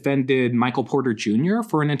have defended Michael Porter Jr.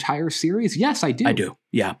 for an entire series? Yes, I do. I do.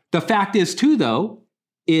 Yeah. The fact is, too, though,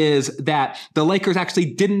 is that the Lakers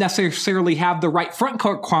actually didn't necessarily have the right front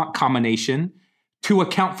court combination to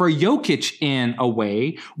account for Jokic in a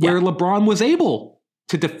way where LeBron was able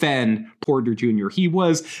to defend Porter Jr. He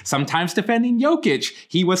was sometimes defending Jokic.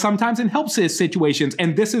 He was sometimes in help situations.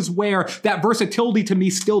 And this is where that versatility to me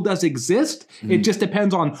still does exist. It just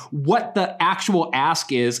depends on what the actual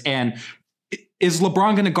ask is. And is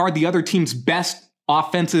LeBron going to guard the other team's best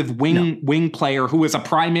offensive wing player who is a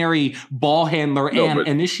primary ball handler and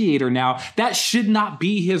initiator now? That should not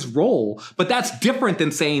be his role. But that's different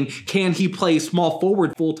than saying, can he play small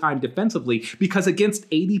forward full-time defensively? Because against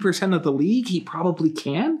 80% of the league, he probably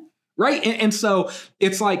can. Right. And so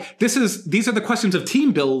it's like these are the questions of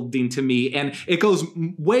team building to me. And it goes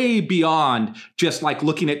way beyond just like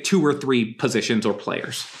looking at 2 or 3 positions or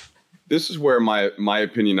players. This is where my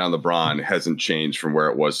opinion on LeBron hasn't changed from where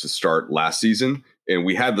it was to start last season. And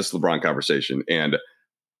we had this LeBron conversation, and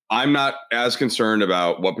I'm not as concerned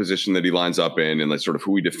about what position that he lines up in and like sort of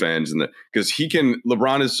who he defends because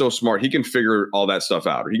LeBron is so smart. He can figure all that stuff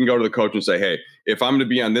out. Or he can go to the coach and say, hey, if I'm going to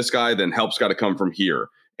be on this guy, then help's got to come from here.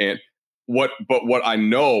 And what I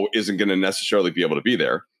know isn't going to necessarily be able to be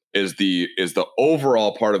there is the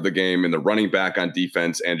overall part of the game and the running back on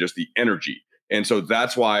defense and just the energy. And so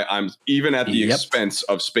that's why I'm even at the expense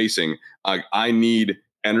of spacing. I need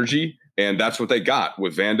energy, and that's what they got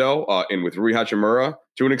with Vando and with Rui Hachimura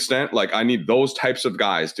to an extent. Like, I need those types of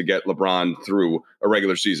guys to get LeBron through a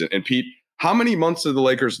regular season. And Pete, how many months did the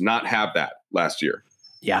Lakers not have that last year?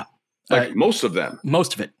 Yeah. Like most of them.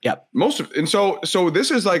 Most of it. Yep. Most of it. And so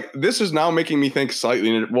this is now making me think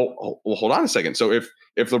slightly. Well, hold on a second. So if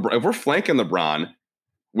we're flanking LeBron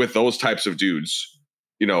with those types of dudes,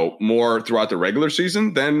 more throughout the regular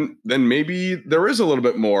season, then maybe there is a little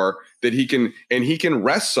bit more that he can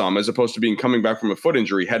rest some, as opposed to being coming back from a foot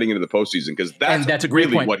injury heading into the postseason, because that's a great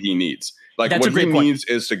really point. What he needs. Like, what he needs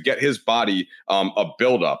is to get his body a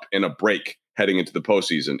build up and a break heading into the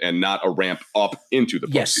postseason, and not a ramp up into the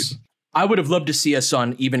postseason. Yes. I would have loved to see us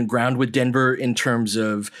on even ground with Denver in terms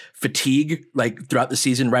of fatigue, like throughout the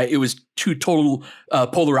season, right? It was two total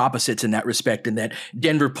polar opposites in that respect, in that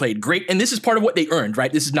Denver played great. And this is part of what they earned,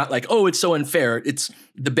 right? This is not like, oh, it's so unfair. It's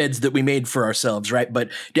the beds that we made for ourselves, right? But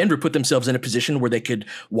Denver put themselves in a position where they could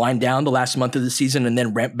wind down the last month of the season and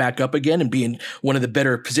then ramp back up again and be in one of the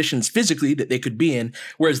better positions physically that they could be in.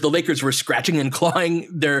 Whereas the Lakers were scratching and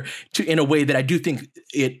clawing in a way that I do think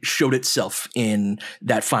it showed itself in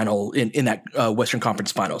that final, in that Western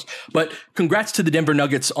Conference Finals. But congrats to the Denver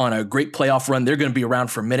Nuggets on a great playoff run. They're going to be around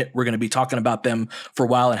for a minute. We're going to be talking about them for a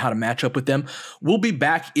while and how to match up with them. We'll be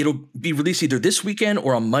back. It'll be released either this weekend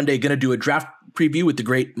or on Monday. Going to do a draft preview with the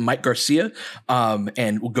great Mike Garcia.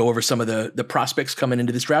 And we'll go over some of the prospects coming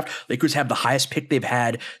into this draft. Lakers have the highest pick they've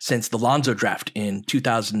had since the Lonzo draft in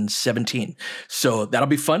 2017. So that'll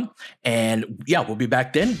be fun. And yeah, we'll be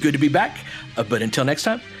back then. Good to be back. But until next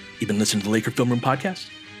time, you've been listening to the Laker Film Room Podcast.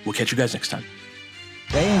 We'll catch you guys next time.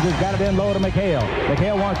 James has got it in low to McHale.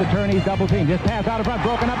 McHale wants to turn. He's double teamed. Just pass out in front.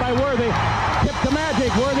 Broken up by Worthy. Tip to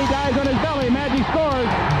Magic. Worthy dies on his belly. Magic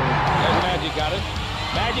scores. There's Magic, got it.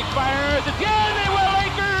 Magic fires again. They will.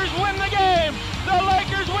 Lakers win the game. The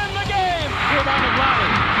Lakers win the game. Rebound of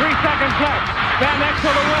Lonnie. 3 seconds left. Van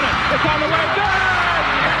Exel to win it. It's on the way. Good.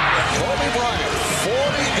 Kobe Bryant,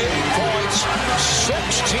 48 points,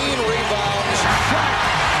 16 rebounds. Shot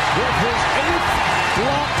with his 8th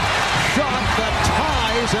block shot that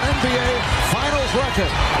ties an NBA Finals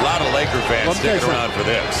record. A lot of Laker fans sticking around for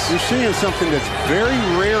this. You're seeing something that's very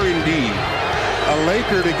rare indeed. A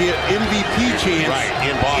Laker to get MVP chance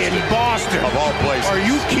in Boston. Of all places. Are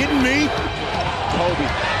you kidding me? Kobe,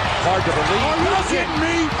 hard to believe. Are you kidding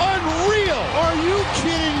me? Unreal. Are you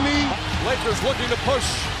kidding me? Lakers looking to push.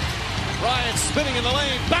 Bryant spinning in the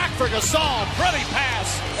lane. Back for Gasol. Pretty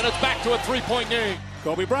pass. And it's back to a 3-point game.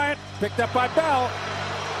 Kobe Bryant picked up by Bell.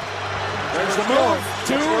 There's the move.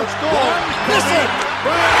 2, 1. Miss it.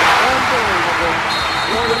 Unbelievable.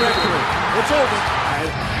 For the victory. It's over.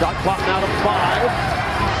 Shot clock now to 5.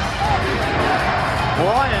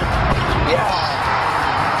 Bryant. Yes.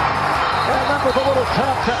 And then with a little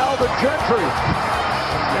tap to Alvin Gentry.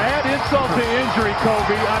 Add insult to injury,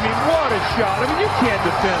 Kobe. I mean, what a shot. I mean, you can't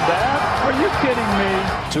defend that. Are you kidding me?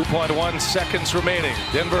 2.1 seconds remaining.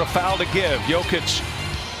 Denver a foul to give. Jokic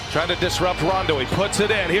trying to disrupt Rondo. He puts it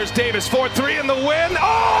in. Here's Davis, 4-3 in the win.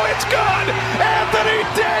 Oh, it's good! Anthony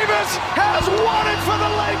Davis has won it for the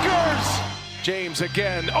Lakers! James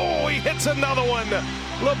again. Oh, he hits another one.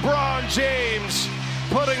 LeBron James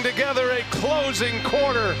putting together a closing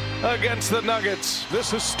quarter against the Nuggets.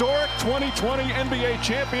 This historic 2020 NBA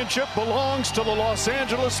championship belongs to the Los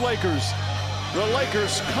Angeles Lakers. The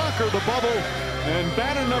Lakers conquer the bubble, and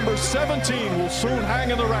banner number 17 will soon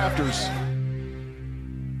hang in the rafters.